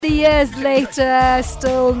years later,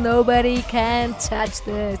 still nobody can touch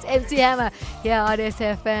this. MC Hammer here on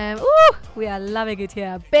SFM. Ooh, we are loving it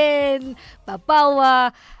here. Ben,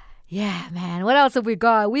 Babawa. Yeah, man. What else have we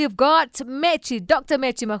got? We've got Metjie, Dr.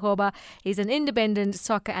 Metjie Makgoba. He's an independent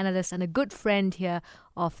soccer analyst and a good friend here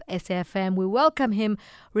of SFM. We welcome him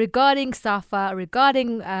regarding Safa,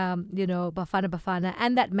 regarding, Bafana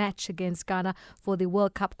and that match against Ghana for the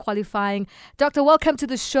World Cup qualifying. Doctor, welcome to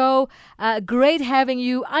the show. Great having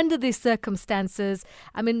you under these circumstances.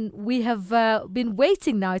 I mean, we have been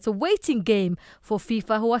waiting now. It's a waiting game for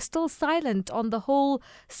FIFA, who are still silent on the whole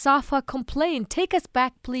Safa complaint. Take us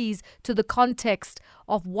back, please, to the context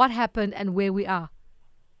of what happened and where we are.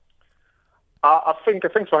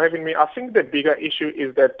 Thanks for having me. I think the bigger issue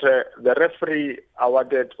is that the referee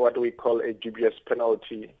awarded what we call a dubious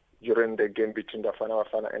penalty during the game between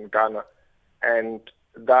Bafana and Ghana. And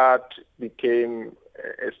that became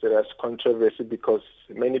a serious controversy because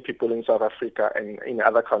many people in South Africa and in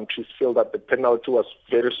other countries feel that the penalty was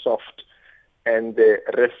very soft and the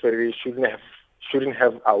referee shouldn't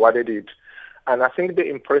have awarded it. And I think the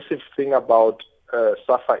impressive thing about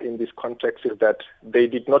Safa in this context is that they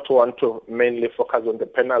did not want to mainly focus on the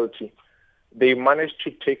penalty. They managed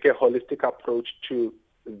to take a holistic approach to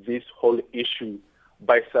this whole issue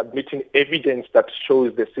by submitting evidence that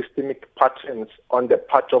shows the systemic patterns on the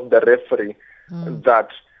part of the referee that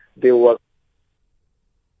they were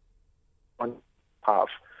on half.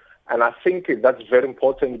 And I think that's very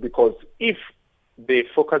important because if they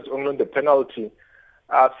focus only on the penalty,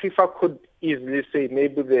 FIFA could easily say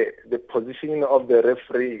maybe the positioning of the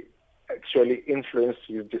referee actually influenced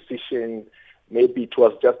his decision. Maybe it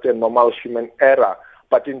was just a normal human error.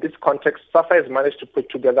 But in this context, Safa has managed to put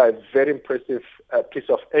together a very impressive piece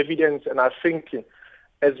of evidence. And I think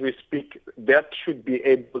as we speak, that should be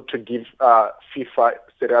able to give FIFA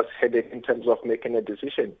serious headache in terms of making a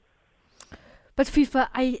decision. But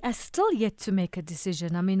FIFA are still yet to make a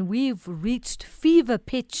decision. I mean, we've reached fever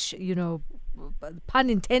pitch, pun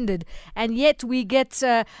intended, and yet we get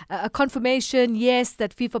a confirmation, yes,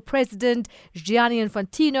 that FIFA President Gianni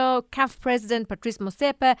Infantino, CAF President Patrice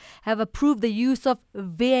Motsepe have approved the use of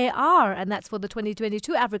VAR, and that's for the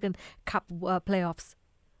 2022 African Cup playoffs.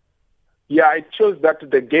 Yeah, it shows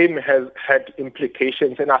that the game has had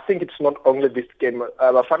implications, and I think it's not only this game.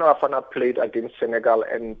 Bafana played against Senegal,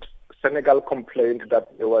 and Senegal complained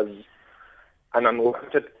that there was an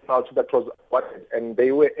unwanted penalty that was awarded, and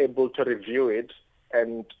they were able to review it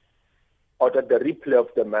and order the replay of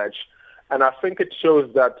the match. And I think it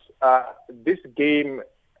shows that this game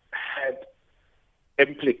had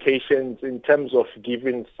implications in terms of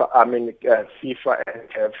giving FIFA and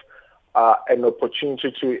CAF an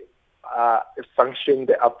opportunity to sanction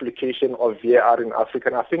the application of VAR in Africa.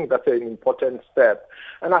 And I think that's an important step.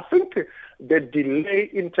 And I think the delay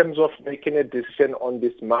in terms of making a decision on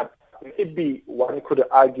this matter, maybe one could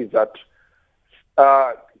argue that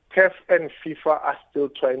CAF and FIFA are still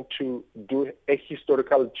trying to do a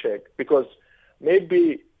historical check because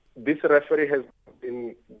maybe this referee has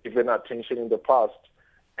been given attention in the past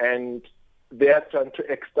and they are trying to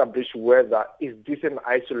establish whether is this an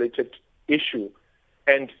isolated issue.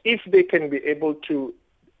 And if they can be able to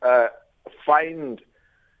find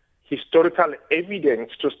historical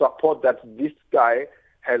evidence to support that this guy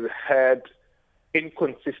has had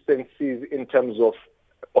inconsistencies in terms of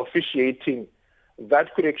officiating,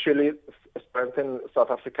 that could actually strengthen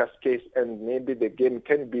South Africa's case and maybe the game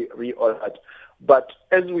can be reordered. But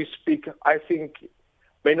as we speak, I think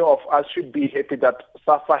many of us should be happy that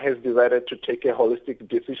Safa has decided to take a holistic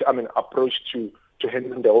approach to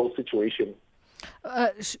handling the whole situation.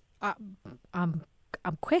 I'm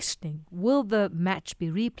questioning, will the match be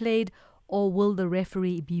replayed or will the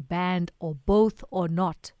referee be banned or both or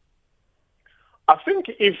not? I think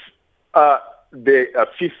if the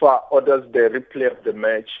FIFA orders the replay of the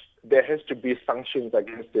match, there has to be sanctions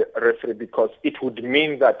against the referee because it would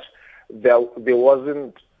mean that there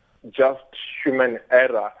wasn't just human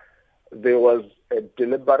error. There was a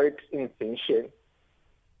deliberate intention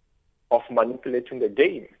of manipulating the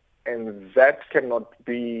game. And that cannot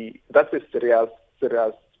be, that's a serious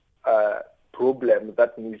problem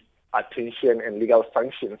that needs attention and legal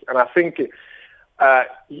sanctions. And I think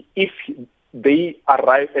if they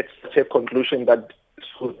arrive at such a conclusion that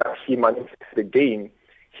he manipulates the game,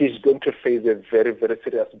 he's going to face a very, very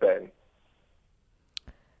serious ban.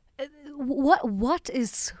 What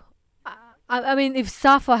is... I mean, if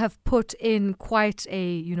Safa have put in quite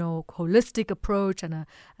a, holistic approach and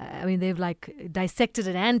they've dissected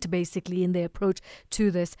an ant basically in their approach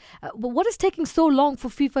to this. But what is taking so long for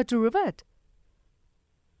FIFA to revert?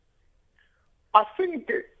 I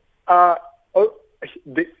think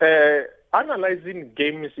Analyzing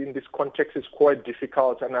games in this context is quite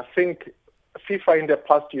difficult, and I think FIFA in the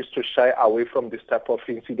past used to shy away from this type of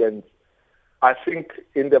incidents. I think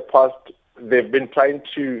in the past they've been trying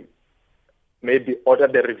to maybe order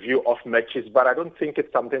the review of matches, but I don't think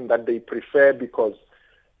it's something that they prefer, because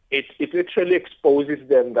it actually exposes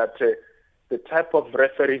them that the type of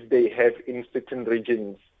referees they have in certain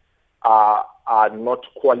regions are not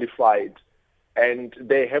qualified, and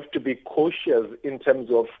they have to be cautious in terms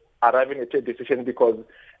of arriving at a decision, because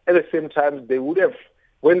at the same time they would have,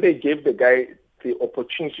 when they gave the guy the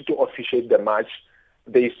opportunity to officiate the match,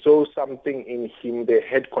 they saw something in him, they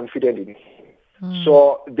had confidence in him.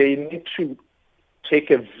 So they need to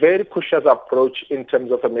take a very cautious approach in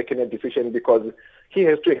terms of making a decision, because he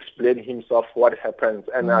has to explain himself what happens.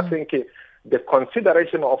 And I think the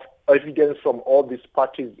consideration of evidence from all these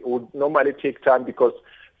parties would normally take time, because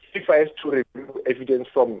FIFA has to review evidence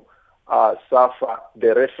from Safa,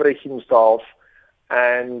 the referee himself,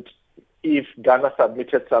 and if Ghana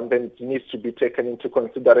submitted something, it needs to be taken into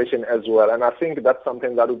consideration as well. And I think that's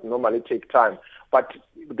something that would normally take time. But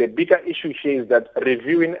the bigger issue here is that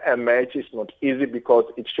reviewing a match is not easy, because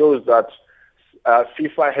it shows that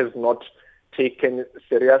FIFA has not taken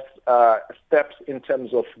serious steps in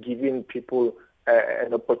terms of giving people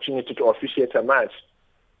an opportunity to officiate a match.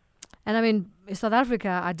 And I mean, South Africa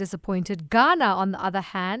are disappointed. Ghana, on the other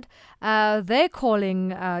hand, they're calling,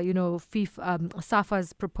 FIFA,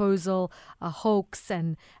 Safa's proposal a hoax,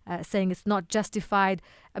 and saying it's not justified.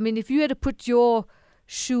 I mean, if you had to put your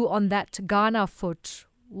shoe on that Ghana foot,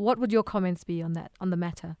 what would your comments be on that, on the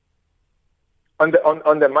matter? On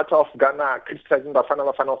the matter of Ghana criticizing Bafana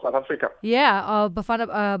of South Africa? Yeah,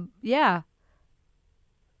 Bafana, yeah.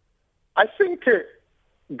 I think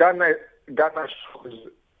Ghana shows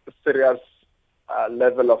a serious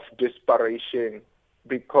level of desperation,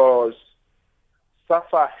 because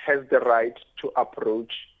Safa has the right to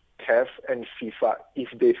approach CAF and FIFA if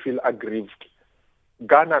they feel aggrieved.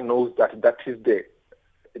 Ghana knows that that's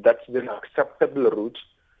an acceptable route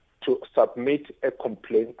to submit a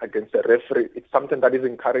complaint against a referee. It's something that is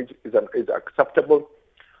encouraged, is acceptable.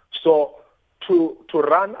 So to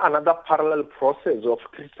run another parallel process of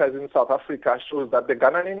criticizing South Africa shows that the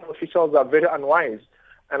Ghanaian officials are very unwise.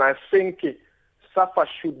 And I think Safa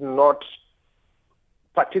should not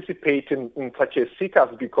participate in such a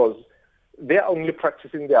circus, because they are only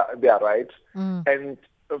practicing their rights. And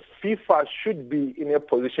FIFA should be in a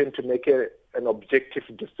position to make an objective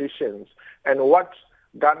decision. And what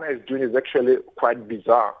Ghana is doing is actually quite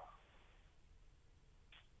bizarre.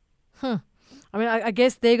 I mean, I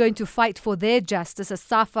guess they're going to fight for their justice as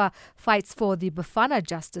Safa fights for the Bafana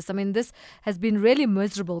justice. I mean, this has been really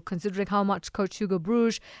miserable, considering how much Coach Hugo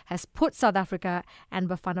Broos has put South Africa and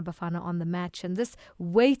Bafana on the match. And this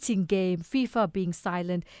waiting game, FIFA being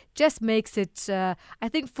silent, just makes it, I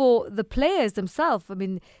think, for the players themselves, I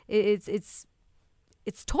mean, it's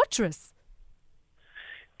torturous.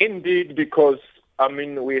 Indeed, because I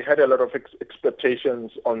mean, we had a lot of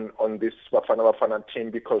expectations on this Bafana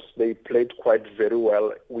team, because they played quite very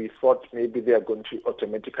well. We thought maybe they are going to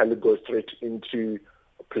automatically go straight into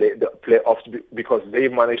the playoffs, because they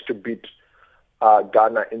managed to beat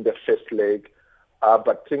Ghana in the first leg.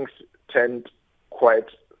 But things turned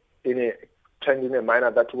in a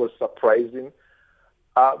manner that was surprising.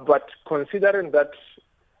 But considering that,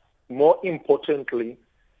 more importantly,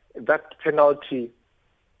 that penalty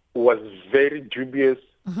was very dubious,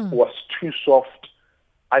 was too soft.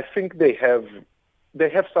 I think they have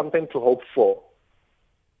something to hope for.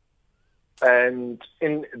 And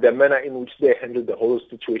in the manner in which they handled the whole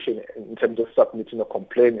situation in terms of submitting a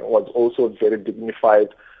complaint was also very dignified.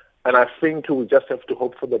 And I think we just have to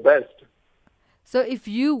hope for the best. So if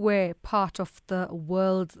you were part of the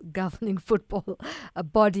world's governing football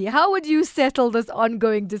body, how would you settle this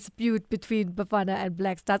ongoing dispute between Bafana and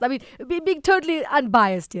Black Stars? I mean, being totally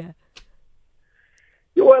unbiased here.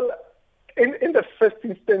 Well, in the first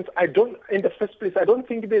instance, I don't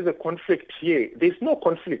think there's a conflict here. There's no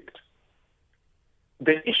conflict.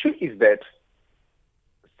 The issue is that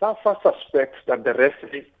Safa suspects that the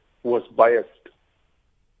referee was biased.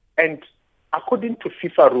 And according to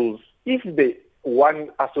FIFA rules, if the one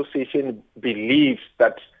association believes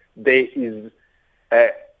that there is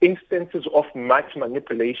instances of match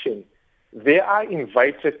manipulation, they are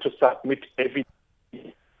invited to submit evidence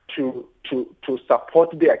to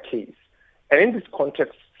support their case. And in this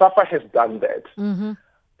context, Safa has done that.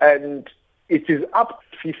 And it is up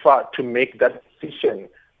to FIFA to make that decision.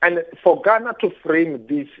 And for Ghana to frame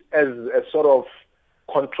this as a sort of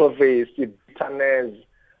controversy, bitterness,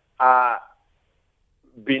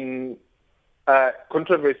 been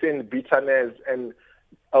controversy and bitterness and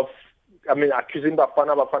accusing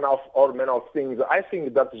Bafana of all manner of things. I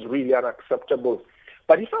think that's really unacceptable.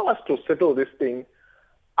 But if I was to settle this thing,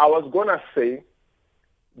 I was going to say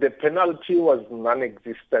the penalty was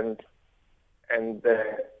non-existent and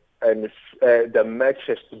the match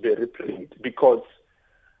has to be replayed because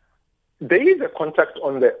there is a contact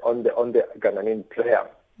on the Ghanaian player,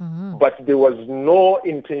 but there was no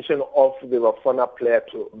intention of the Bafana player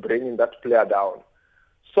to bring that player down.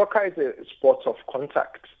 Soccer is a sport of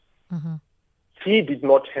contact. He did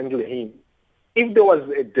not handle him. If there was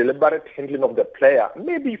a deliberate handling of the player,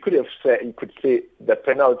 maybe you could say the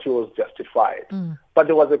penalty was justified. But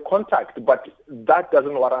there was a contact, but that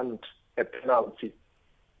doesn't warrant a penalty.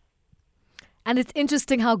 And it's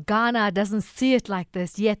interesting how Ghana doesn't see it like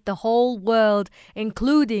this, yet the whole world,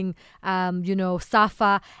 including,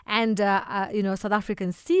 Safa and, South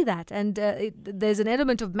Africans see that. And there's an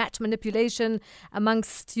element of match manipulation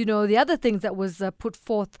amongst, the other things that was put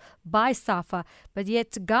forth by Safa. But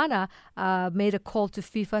yet Ghana made a call to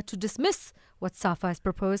FIFA to dismiss what Safa has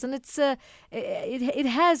proposed, and it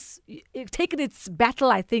has taken its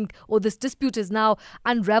battle, I think, or this dispute has now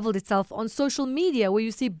unraveled itself on social media, where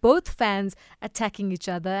you see both fans attacking each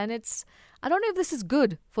other, and I don't know if this is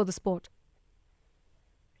good for the sport.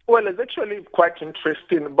 Well, it's actually quite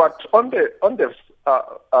interesting, but on the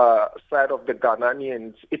side of the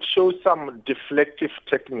Ghanaians, it shows some deflective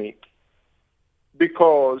technique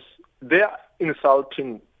because they are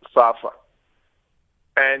insulting Safa,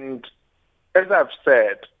 and as I've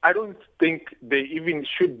said, I don't think there even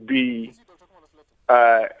should be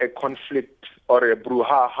a conflict or a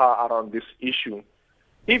brouhaha around this issue.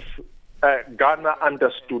 If Ghana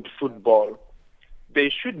understood football, they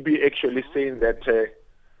should be actually saying that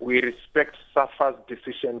we respect Safa's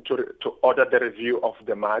decision to order the review of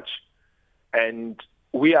the match, and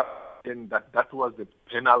we are saying that was the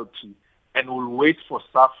penalty, and we'll wait for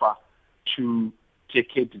Safa to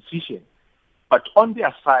take a decision. But on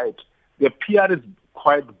their side, the PR is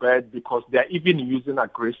quite bad because they are even using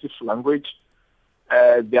aggressive language.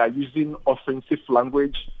 They are using offensive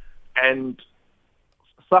language. And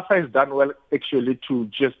Safa has done well, actually, to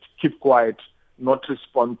just keep quiet, not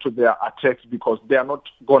respond to their attacks because they are not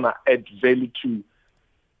going to add value to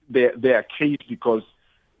their case because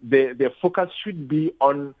their focus should be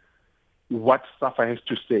on what Safa has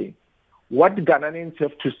to say. What Ghanaians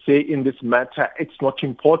have to say in this matter, it's not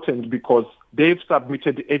important because they've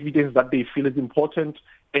submitted evidence that they feel is important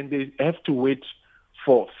and they have to wait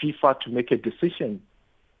for FIFA to make a decision.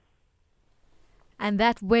 And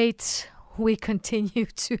that wait we continue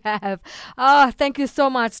to have. Thank you so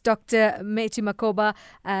much, Dr. Metjie Makgoba,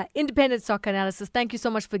 independent soccer analyst. Thank you so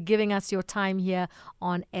much for giving us your time here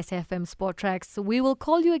on SFM Sport Tracks. We will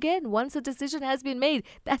call you again once a decision has been made.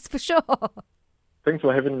 That's for sure. Thanks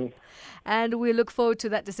for having me. And we look forward to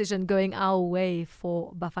that decision going our way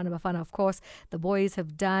for Bafana. Of course, the boys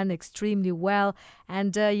have done extremely well.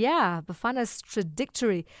 And Bafana's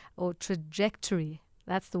trajectory,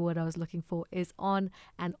 that's the word I was looking for, is on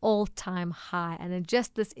an all-time high. And in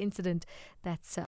just this incident, that's